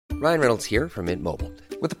Ryan Reynolds here from Mint Mobile.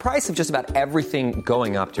 With the price of just about everything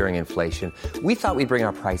going up during inflation, we thought we'd bring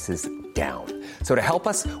our prices down. So to help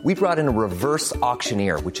us, we brought in a reverse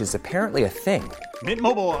auctioneer, which is apparently a thing. Mint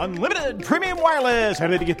Mobile Unlimited Premium Wireless. How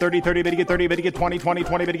to get 30, 30, bit to get 30, bit to get 20, 20,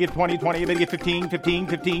 20, bit to get 20, 20, bit to get 15, 15,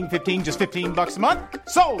 15, 15, just $15 a month?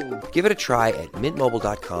 Sold! Give it a try at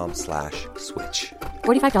mintmobile.com/switch.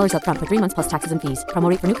 $45 up front for 3 months plus taxes and fees. Promo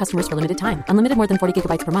rate for new customers for limited time. Unlimited more than 40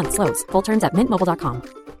 gigabytes per month. Slows full terms at mintmobile.com.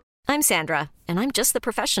 I'm Sandra, and I'm just the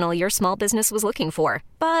professional your small business was looking for.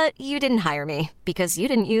 But you didn't hire me because you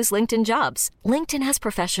didn't use LinkedIn Jobs. LinkedIn has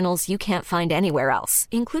professionals you can't find anywhere else,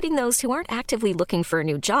 including those who aren't actively looking for a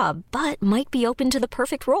new job, but might be open to the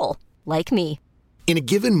perfect role, like me. In a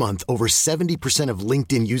given month, over 70% of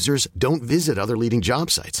LinkedIn users don't visit other leading job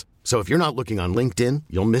sites. So if you're not looking on LinkedIn,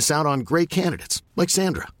 you'll miss out on great candidates like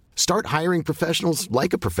Sandra. Start hiring professionals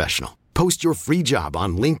like a professional. Post your free job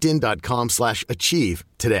on linkedin.com/achieve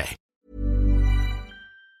today.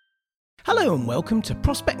 Hello and welcome to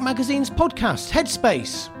Prospect Magazine's podcast,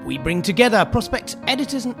 Headspace. We bring together Prospect's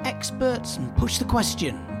editors and experts and push the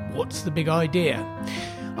question, what's the big idea?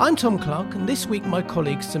 I'm Tom Clark, and this week my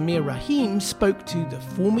colleague Samir Rahim spoke to the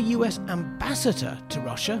former US ambassador to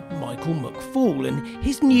Russia, Michael McFaul, and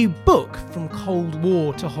his new book, From Cold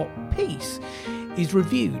War to Hot Peace, is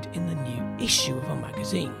reviewed in the new issue of our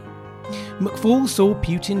magazine. McFaul saw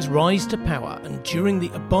Putin's rise to power, and during the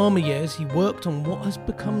Obama years he worked on what has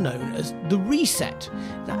become known as the Reset,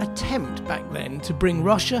 that attempt back then to bring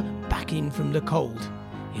Russia back in from the cold.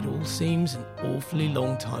 It all seems an awfully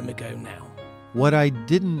long time ago now. What I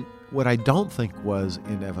don't think was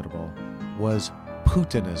inevitable was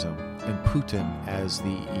Putinism, and Putin as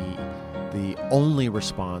the only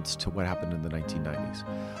response to what happened in the 1990s.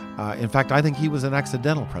 In fact, I think he was an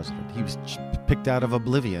accidental president. He was picked out of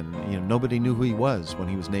oblivion. Nobody knew who he was when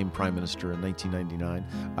he was named prime minister in 1999.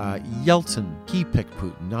 Yeltsin, he picked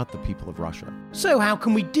Putin, not the people of Russia. So how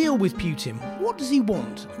can we deal with Putin? What does he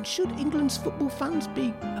want? And should England's football fans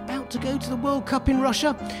be about to go to the World Cup in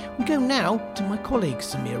Russia? We go now to my colleague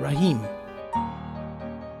Samir Rahim.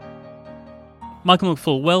 Michael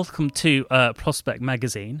McFaul, welcome to Prospect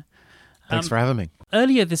Magazine. Thanks for having me.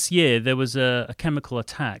 Earlier this year, there was a chemical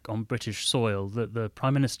attack on British soil that the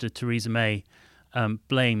Prime Minister, Theresa May,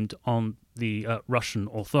 blamed on the Russian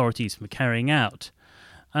authorities for carrying out.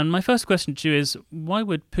 And my first question to you is, why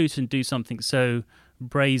would Putin do something so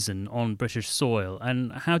brazen on British soil?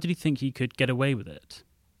 And how did he think he could get away with it?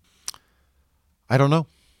 I don't know,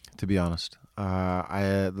 to be honest.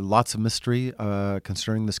 Lots of mystery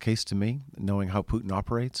concerning this case to me, knowing how Putin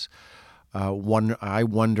operates. I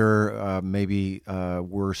wonder maybe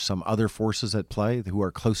were some other forces at play who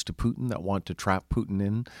are close to Putin that want to trap Putin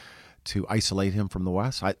in to isolate him from the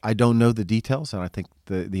West. I don't know the details, and I think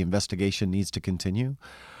the investigation needs to continue.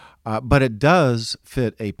 But it does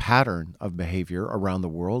fit a pattern of behavior around the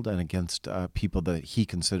world and against people that he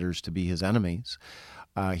considers to be his enemies.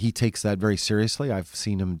 He takes that very seriously. I've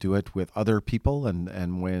seen him do it with other people,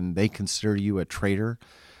 and when they consider you a traitor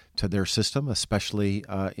to their system, especially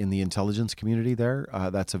in the intelligence community there,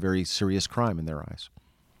 that's a very serious crime in their eyes.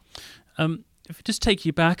 If we just take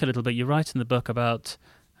you back a little bit, you write in the book about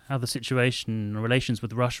how the situation and relations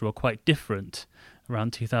with Russia were quite different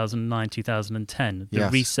around 2009, 2010. The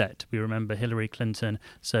Yes. reset. We remember Hillary Clinton,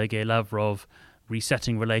 Sergei Lavrov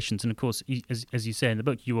resetting relations. And of course, as you say in the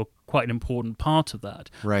book, you were quite an important part of that.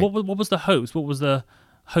 Right. What was the hopes? What was the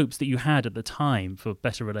hopes that you had at the time for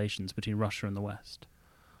better relations between Russia and the West?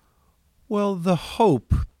 Well, the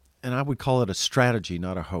hope, and I would call it a strategy,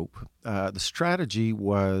 not a hope. The strategy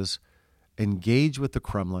was engage with the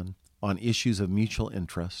Kremlin on issues of mutual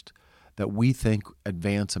interest that we think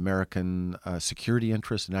advance American security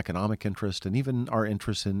interest and economic interest, and even our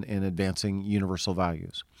interest in advancing universal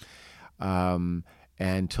values.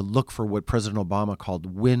 And to look for what President Obama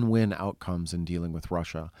called win-win outcomes in dealing with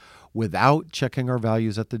Russia, without checking our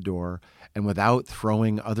values at the door and without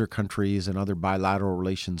throwing other countries and other bilateral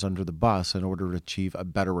relations under the bus in order to achieve a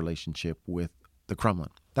better relationship with the Kremlin.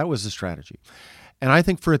 That was the strategy. And I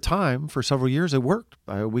think for a time, for several years, it worked.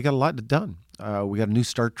 We got a lot done. We got a New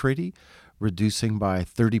START treaty, reducing by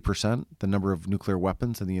 30% the number of nuclear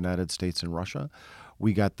weapons in the United States and Russia.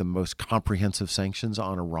 We got the most comprehensive sanctions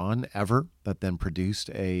on Iran ever, that then produced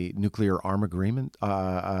a nuclear agreement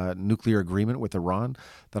with Iran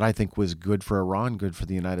that I think was good for Iran, good for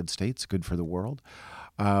the United States, good for the world.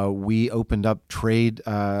 We opened up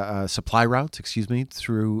supply routes,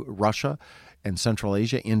 through Russia and Central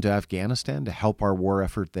Asia into Afghanistan to help our war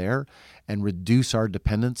effort there and reduce our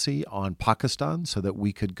dependency on Pakistan so that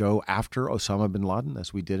we could go after Osama bin Laden,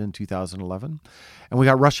 as we did in 2011. And we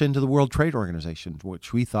got Russia into the World Trade Organization,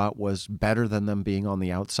 which we thought was better than them being on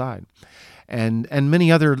the outside. And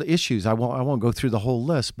many other issues. I won't go through the whole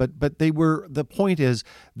list, but the point is,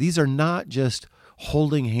 these are not just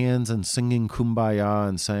holding hands and singing Kumbaya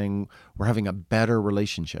and saying we're having a better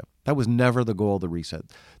relationship. That was never the goal of the reset.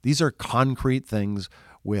 These are concrete things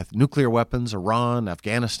with nuclear weapons, Iran,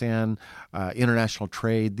 Afghanistan, international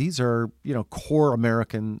trade. These are, core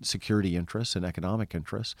American security interests and economic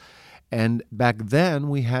interests. And back then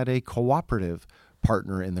we had a cooperative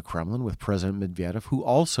partner in the Kremlin with President Medvedev, who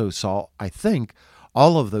also saw, I think,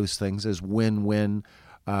 all of those things as win-win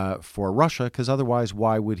for Russia, because otherwise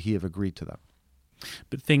why would he have agreed to them?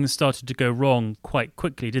 But things started to go wrong quite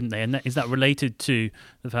quickly, didn't they? And is that related to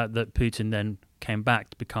the fact that Putin then came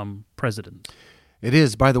back to become president? It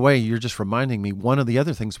is. By the way, you're just reminding me, one of the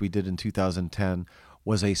other things we did in 2010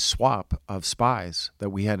 was a swap of spies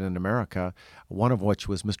that we had in America, one of which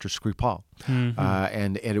was Mr. Skripal. Mm-hmm.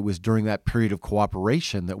 And it was during that period of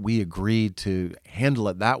cooperation that we agreed to handle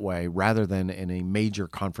it that way rather than in a major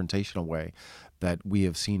confrontational way that we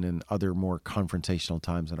have seen in other more confrontational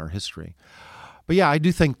times in our history. But yeah, I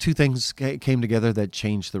do think two things came together that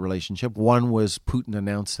changed the relationship. One was Putin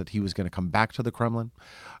announced that he was going to come back to the Kremlin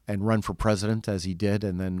and run for president, as he did,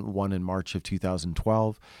 and then won in March of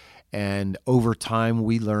 2012. And over time,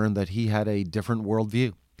 we learned that he had a different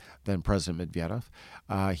worldview than President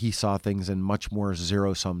Medvedev. He saw things in much more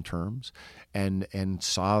zero-sum terms and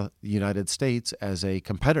saw the United States as a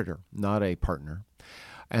competitor, not a partner.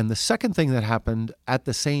 And the second thing that happened at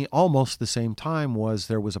almost the same time was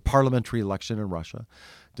there was a parliamentary election in Russia,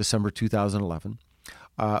 December 2011,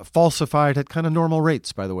 falsified at kind of normal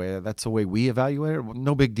rates, by the way. That's the way we evaluate it.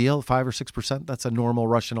 No big deal, 5 or 6%. That's a normal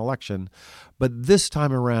Russian election. But this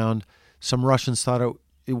time around, some Russians thought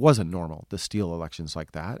it wasn't normal to steal elections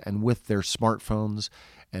like that. And with their smartphones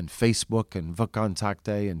and Facebook and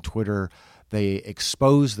VKontakte and Twitter, they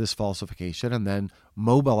exposed this falsification and then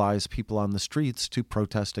mobilized people on the streets to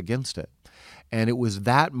protest against it. And it was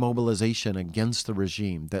that mobilization against the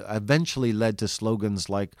regime that eventually led to slogans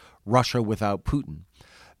like Russia without Putin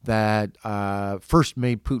that first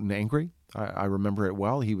made Putin angry. I remember it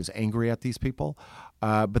well. He was angry at these people.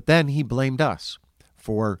 But then he blamed us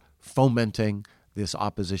for fomenting this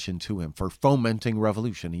opposition to him, for fomenting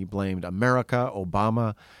revolution. He blamed America,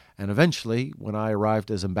 Obama, and eventually, when I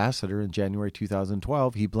arrived as ambassador in January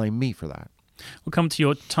 2012, he blamed me for that. We'll come to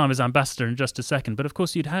your time as ambassador in just a second. But of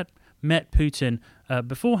course, you'd met Putin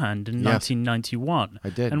beforehand in 1991. I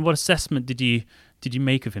did. And what assessment did you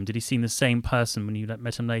make of him? Did he seem the same person when you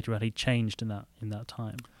met him later? Had he changed in that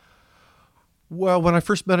time? Well, when I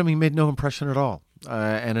first met him, he made no impression at all.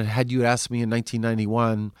 And had you asked me in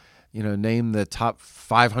 1991, name the top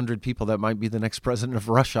 500 people that might be the next president of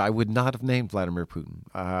Russia, I would not have named Vladimir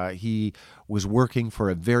Putin. He was working for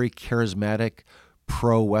a very charismatic,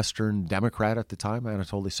 pro-Western Democrat at the time,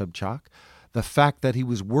 Anatoly Sobchak. The fact that he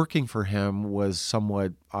was working for him was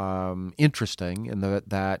somewhat interesting in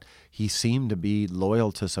that he seemed to be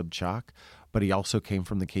loyal to Sobchak, but he also came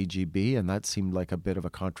from the KGB, and that seemed like a bit of a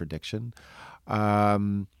contradiction.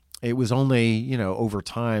 It was only, over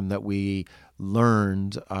time that we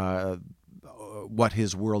learned what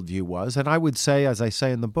his worldview was. And I would say, as I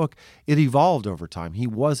say in the book, it evolved over time. He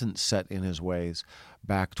wasn't set in his ways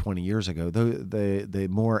back 20 years ago. The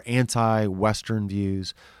more anti-Western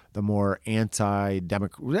views, the more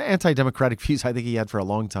anti-democratic views I think he had for a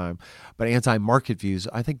long time, but anti-market views,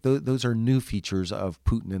 I think those are new features of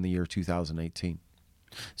Putin in the year 2018.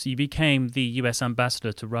 So you became the U.S.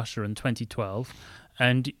 ambassador to Russia in 2012,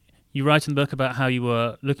 and you write in the book about how you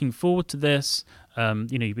were looking forward to this. You've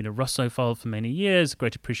been a Russophile for many years,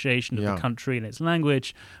 great appreciation of the country and its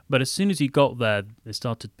language. But as soon as you got there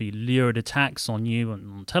started to be lurid attacks on you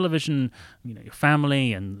and on television. Your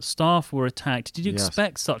family and staff were attacked. Did you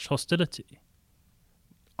expect such hostility?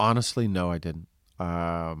 Honestly, no, I didn't.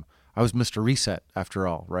 I was Mr. Reset, after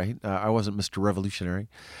all, right? I wasn't Mr. Revolutionary.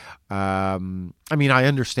 I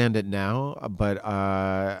understand it now, but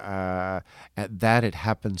at that, it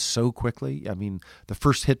happened so quickly. The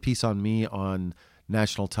first hit piece on me on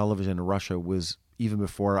national television in Russia was even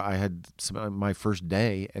before I had my first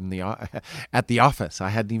day at the office. I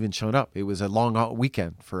hadn't even shown up. It was a long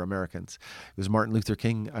weekend for Americans. It was Martin Luther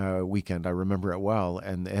King weekend. I remember it well,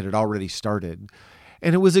 and it had already started.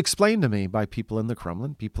 And it was explained to me by people in the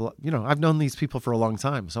Kremlin, I've known these people for a long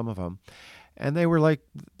time, some of them, And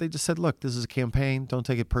they just said, look, this is a campaign. Don't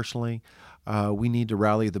take it personally. We need to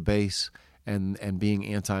rally the base, and being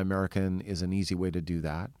anti-American is an easy way to do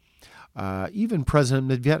that. Even President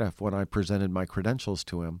Medvedev, when I presented my credentials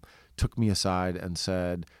to him, took me aside and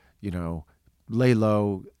said, lay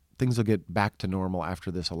low, things will get back to normal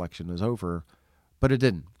after this election is over. But it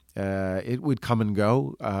didn't. It would come and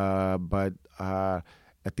go, but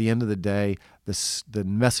at the end of the day, the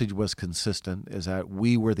message was consistent, is that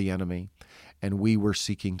we were the enemy, and we were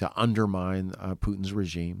seeking to undermine Putin's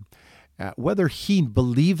regime. Whether he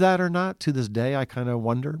believed that or not, to this day, I kind of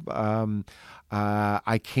wonder.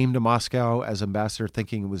 I came to Moscow as ambassador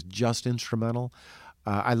thinking it was just instrumental.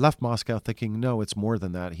 I left Moscow thinking, no, it's more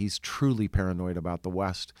than that. He's truly paranoid about the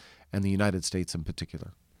West and the United States in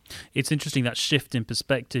particular. It's interesting, that shift in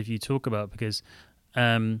perspective you talk about, because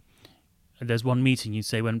there's one meeting you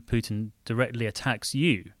say when Putin directly attacks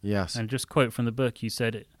you. Yes. And just quote from the book, you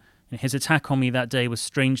said, his attack on me that day was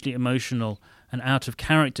strangely emotional and out of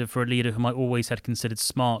character for a leader whom I always had considered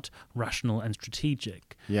smart, rational, and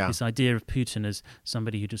strategic. Yeah. This idea of Putin as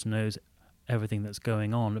somebody who just knows everything that's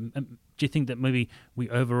going on. Do you think that maybe we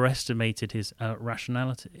overestimated his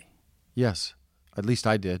rationality? Yes, at least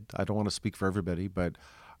I did. I don't want to speak for everybody, but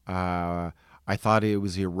I thought it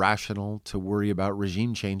was irrational to worry about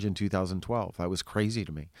regime change in 2012. That was crazy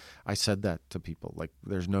to me. I said that to people, like,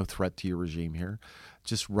 there's no threat to your regime here.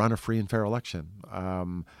 Just run a free and fair election.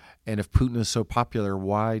 And if Putin is so popular,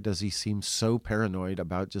 why does he seem so paranoid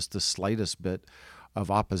about just the slightest bit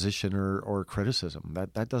of opposition or criticism?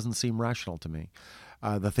 That doesn't seem rational to me.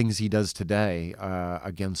 The things he does today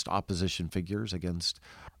against opposition figures, against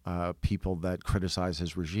people that criticize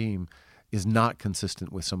his regime, is not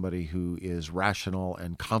consistent with somebody who is rational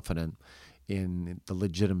and confident in the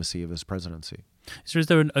legitimacy of his presidency. So is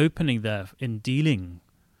there an opening there in dealing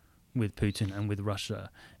with Putin and with Russia?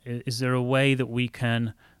 Is there a way that we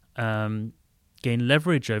can gain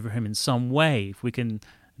leverage over him in some way, if we can,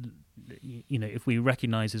 if we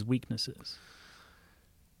recognize his weaknesses?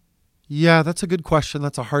 Yeah, that's a good question.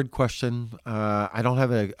 That's a hard question. I don't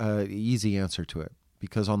have an easy answer to it,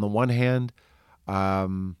 because on the one hand,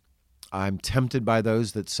 I'm tempted by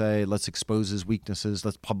those that say, let's expose his weaknesses,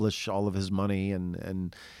 let's publish all of his money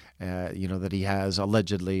and that he has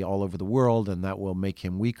allegedly all over the world, and that will make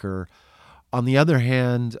him weaker. On the other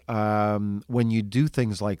hand, when you do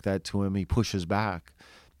things like that to him, he pushes back,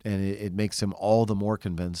 and it makes him all the more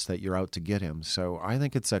convinced that you're out to get him. So I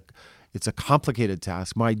think it's a complicated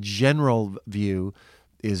task. My general view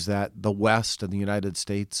is that the West and the United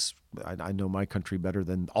States, I know my country better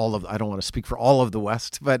than I don't want to speak for all of the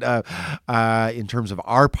West, but in terms of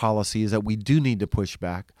our policy, is that we do need to push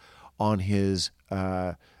back on his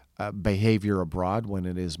behavior abroad when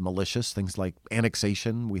it is malicious. Things like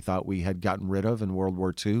annexation, we thought we had gotten rid of in World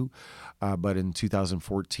War II, but in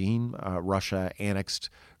 2014, Russia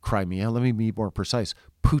annexed Crimea. Let me be more precise.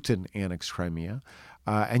 Putin annexed Crimea.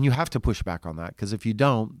 And you have to push back on that, because if you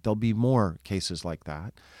don't, there'll be more cases like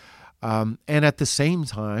that. And at the same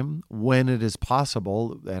time, when it is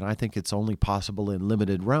possible, and I think it's only possible in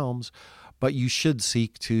limited realms, but you should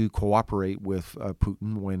seek to cooperate with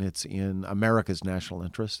Putin when it's in America's national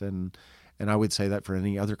interest, and I would say that for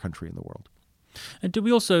any other country in the world. And do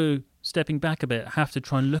we also, stepping back a bit, have to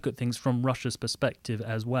try and look at things from Russia's perspective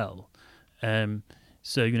as well?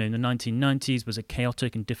 So, in the 1990s was a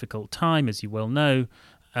chaotic and difficult time, as you well know.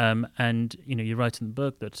 And, you write in the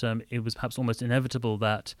book that it was perhaps almost inevitable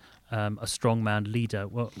that a strongman leader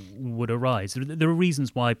would arise. There are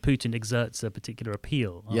reasons why Putin exerts a particular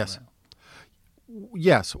appeal. Yes.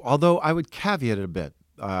 Yes, although I would caveat it a bit.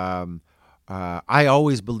 I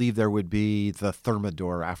always believed there would be the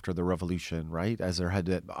Thermidor after the revolution, right, as there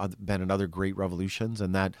had been in other great revolutions,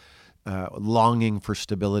 and that longing for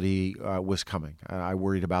stability was coming. I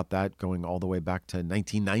worried about that going all the way back to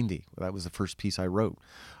 1990. That was the first piece I wrote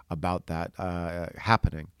about that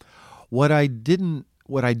happening. What I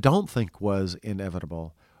don't think was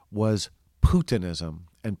inevitable was Putinism,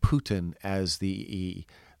 and Putin as the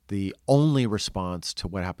only response to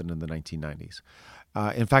what happened in the 1990s.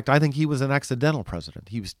 In fact, I think he was an accidental president.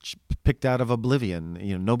 He was picked out of oblivion.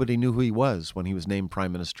 Nobody knew who he was when he was named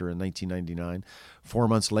prime minister in 1999. 4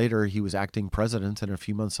 months later, he was acting president, and a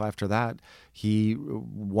few months after that, he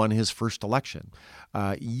won his first election.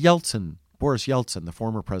 Boris Yeltsin, the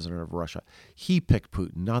former president of Russia, he picked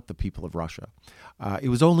Putin, not the people of Russia. It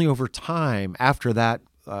was only over time, after that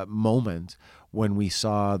moment, when we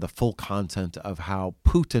saw the full content of how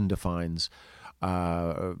Putin defines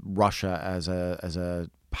Russia as a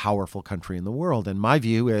powerful country in the world. And my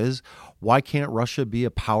view is, why can't Russia be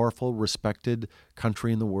a powerful, respected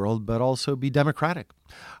country in the world, but also be democratic?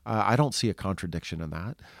 I don't see a contradiction in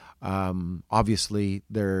that. Obviously,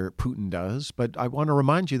 Putin does, but I want to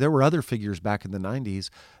remind you there were other figures back in the 90s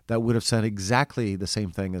that would have said exactly the same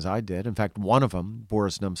thing as I did. In fact, one of them,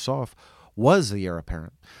 Boris Nemtsov, was the heir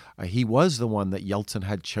apparent. He was the one that Yeltsin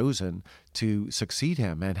had chosen to succeed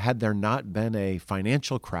him. And had there not been a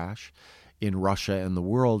financial crash in Russia and the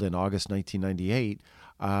world in August 1998,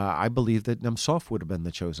 I believe that Nemtsov would have been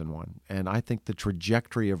the chosen one. And I think the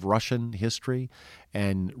trajectory of Russian history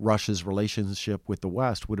and Russia's relationship with the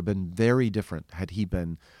West would have been very different had he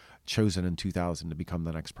been chosen in 2000 to become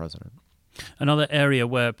the next president. Another area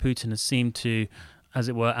where Putin has seemed to, as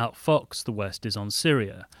it were, outfox the West is on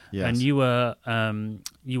Syria. Yes. And you were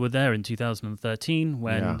there in 2013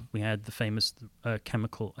 when we had the famous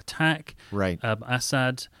chemical attack. Right.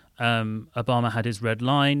 Assad, Obama had his red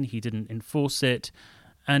line. He didn't enforce it.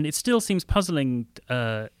 And it still seems puzzling,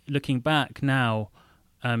 looking back now,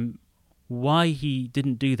 why he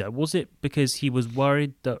didn't do that. Was it because he was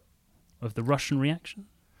worried of the Russian reaction?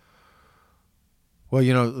 Well,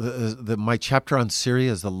 my chapter on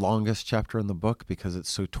Syria is the longest chapter in the book because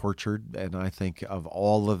it's so tortured. And I think of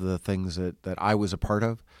all of the things that I was a part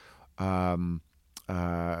of,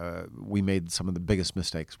 we made some of the biggest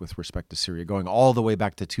mistakes with respect to Syria, going all the way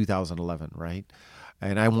back to 2011, right?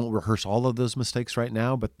 And I won't rehearse all of those mistakes right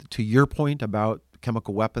now, but to your point about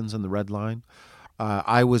chemical weapons and the red line,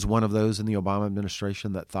 I was one of those in the Obama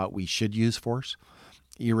administration that thought we should use force,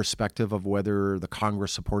 irrespective of whether the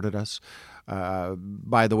Congress supported us.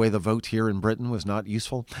 By the way, the vote here in Britain was not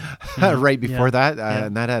useful right before that,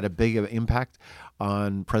 and that had a big impact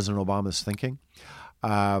on President Obama's thinking.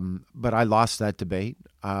 But I lost that debate.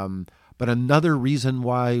 But another reason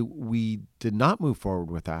why we did not move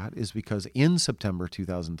forward with that is because in September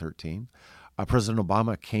 2013, President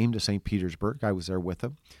Obama came to St. Petersburg. I was there with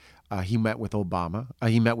him. He met with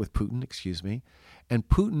Putin, and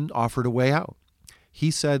Putin offered a way out.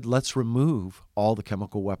 He said, let's remove all the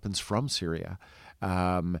chemical weapons from Syria.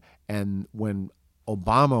 And when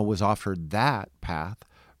Obama was offered that path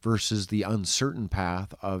versus the uncertain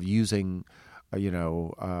path of using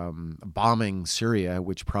bombing Syria,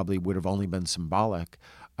 which probably would have only been symbolic,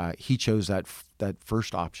 he chose that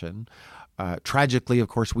first option. Tragically, of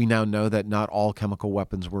course, we now know that not all chemical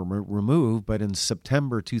weapons were removed, but in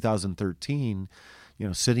September 2013,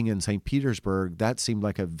 sitting in St. Petersburg, that seemed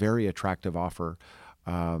like a very attractive offer,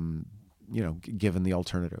 given the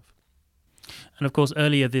alternative. And of course,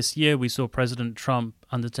 earlier this year, we saw President Trump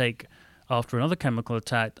undertake, after another chemical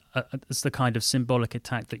attack, it's the kind of symbolic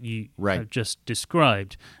attack that you have just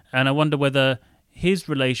described. And I wonder whether his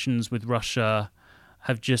relations with Russia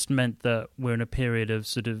have just meant that we're in a period of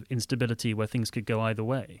sort of instability where things could go either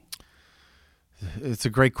way. It's a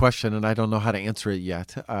great question, and I don't know how to answer it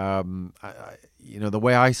yet. The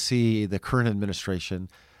way I see the current administration,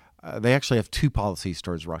 they actually have two policies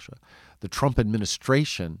towards Russia. The Trump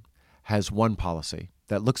administration has one policy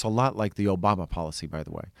that looks a lot like the Obama policy, by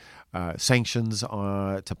the way. Sanctions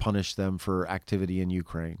to punish them for activity in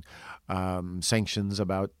Ukraine. Sanctions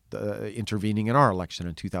about intervening in our election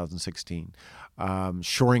in 2016.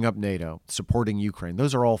 Shoring up NATO, supporting Ukraine.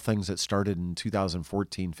 Those are all things that started in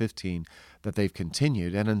 2014-15 that they've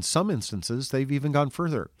continued. And in some instances, they've even gone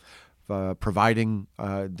further, providing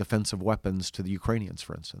defensive weapons to the Ukrainians,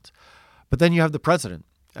 for instance. But then you have the president.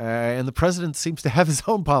 And the president seems to have his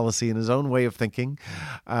own policy and his own way of thinking.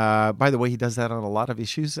 By the way, he does that on a lot of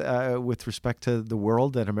issues with respect to the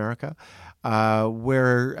world and America,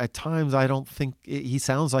 where at times I don't think he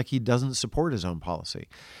sounds like he doesn't support his own policy.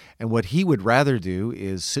 And what he would rather do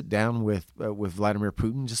is sit down with Vladimir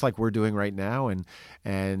Putin, just like we're doing right now,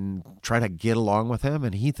 and try to get along with him.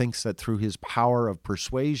 And he thinks that through his power of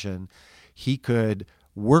persuasion, he could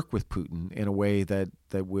work with Putin in a way that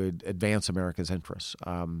would advance America's interests.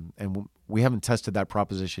 And we haven't tested that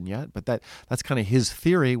proposition yet, but that's kind of his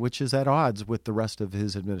theory, which is at odds with the rest of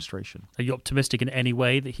his administration. Are you optimistic in any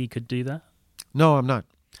way that he could do that? No, I'm not.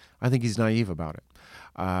 I think he's naive about it.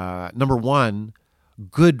 Number one,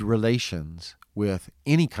 good relations with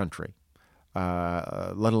any country,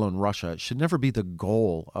 let alone Russia, should never be the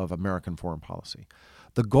goal of American foreign policy.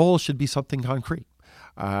 The goal should be something concrete.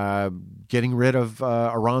 Getting rid of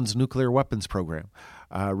Iran's nuclear weapons program,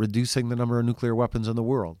 reducing the number of nuclear weapons in the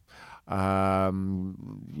world, the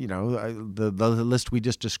list we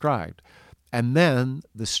just described. And then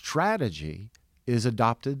the strategy is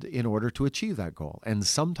adopted in order to achieve that goal. And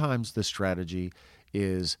sometimes the strategy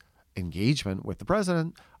is engagement with the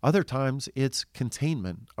president. Other times it's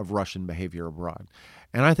containment of Russian behavior abroad.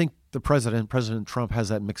 And I think President Trump has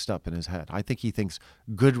that mixed up in his head. I think he thinks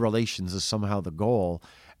good relations is somehow the goal.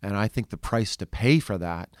 And I think the price to pay for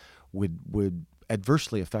that would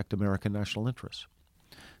adversely affect American national interests.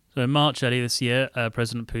 So in March earlier this year,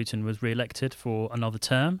 President Putin was re-elected for another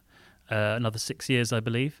term, another 6 years, I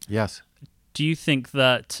believe. Yes. Do you think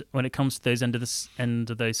that when it comes to those end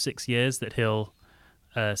of those 6 years, that he'll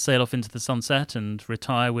sail off into the sunset and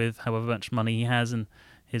retire with however much money he has in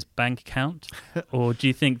his bank account, or do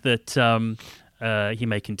you think that he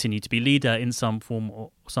may continue to be leader in some form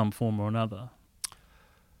or another?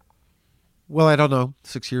 Well, I don't know.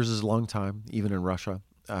 6 years is a long time, even in Russia.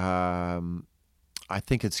 I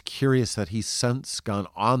think it's curious that he's since gone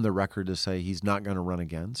on the record to say he's not going to run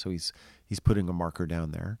again, so he's putting a marker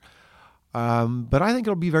down there. But I think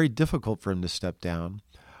it'll be very difficult for him to step down,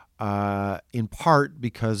 in part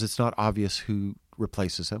because it's not obvious who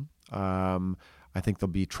replaces him. I think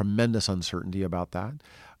there'll be tremendous uncertainty about that.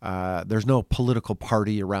 There's no political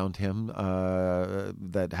party around him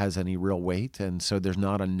that has any real weight, and so there's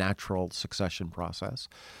not a natural succession process.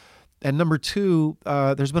 And number two,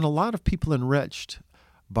 there's been a lot of people enriched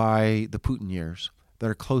by the Putin years that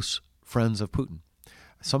are close friends of Putin.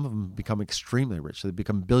 Some of them become extremely rich. They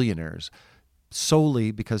become billionaires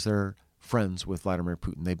solely because they're friends with Vladimir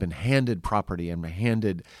Putin. They've been handed property and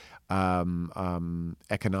handed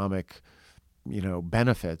economic,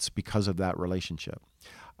 benefits because of that relationship.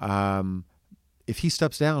 If he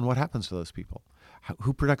steps down, what happens to those people?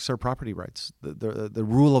 Who protects their property rights? The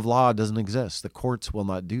rule of law doesn't exist. The courts will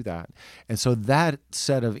not do that. And so that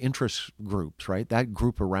set of interest groups, right, that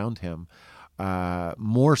group around him,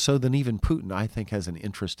 more so than even Putin, I think has an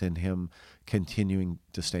interest in him continuing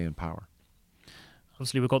to stay in power.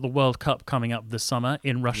 Obviously, we've got the World Cup coming up this summer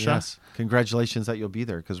in Russia. Yes. Congratulations that you'll be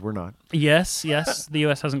there, because we're not. Yes. The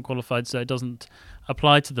US hasn't qualified, so it doesn't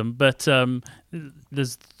apply to them. But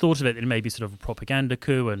there's thought of it may be sort of a propaganda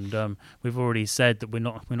coup, and we've already said that we're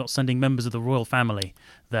not sending members of the royal family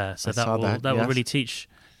there. So that will really teach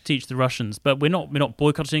the Russians. But we're not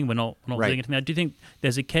boycotting. We're not right. doing anything. Do you think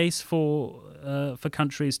there's a case for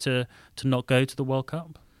countries to not go to the World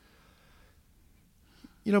Cup?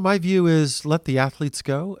 My view is let the athletes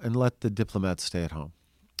go and let the diplomats stay at home.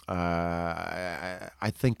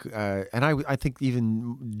 I think, and I think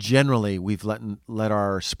even generally we've let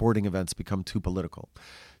our sporting events become too political.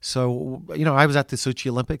 So, I was at the Sochi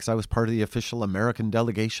Olympics. I was part of the official American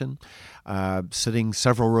delegation, sitting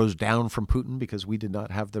several rows down from Putin because we did not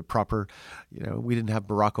have the proper, we didn't have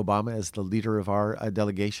Barack Obama as the leader of our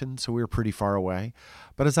delegation, so we were pretty far away.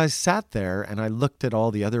 But as I sat there and I looked at all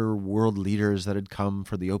the other world leaders that had come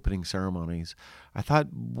for the opening ceremonies, I thought,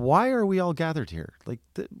 why are we all gathered here? Like,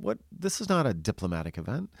 this is not a diplomatic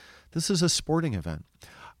event. This is a sporting event.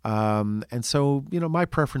 And so, my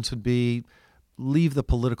preference would be leave the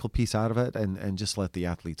political piece out of it and just let the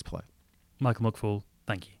athletes play. Michael McFaul,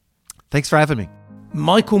 thank you. Thanks for having me.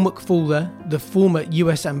 Michael McFaul there, the former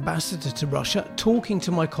US ambassador to Russia, talking to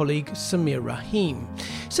my colleague Samir Rahim.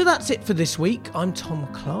 So that's it for this week. I'm Tom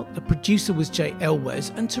Clark, the producer was Jay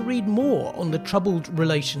Elwes, and to read more on the troubled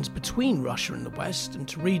relations between Russia and the West, and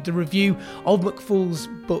to read the review of McFaul's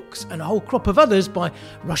books and a whole crop of others by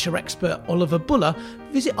Russia expert Oliver Buller,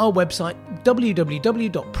 visit our website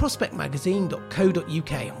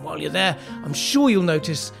www.prospectmagazine.co.uk, and while you're there, I'm sure you'll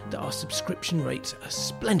notice that our subscription rates are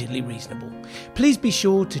splendidly reasonable. Please be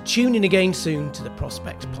sure to tune in again soon to the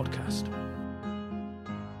Prospect podcast.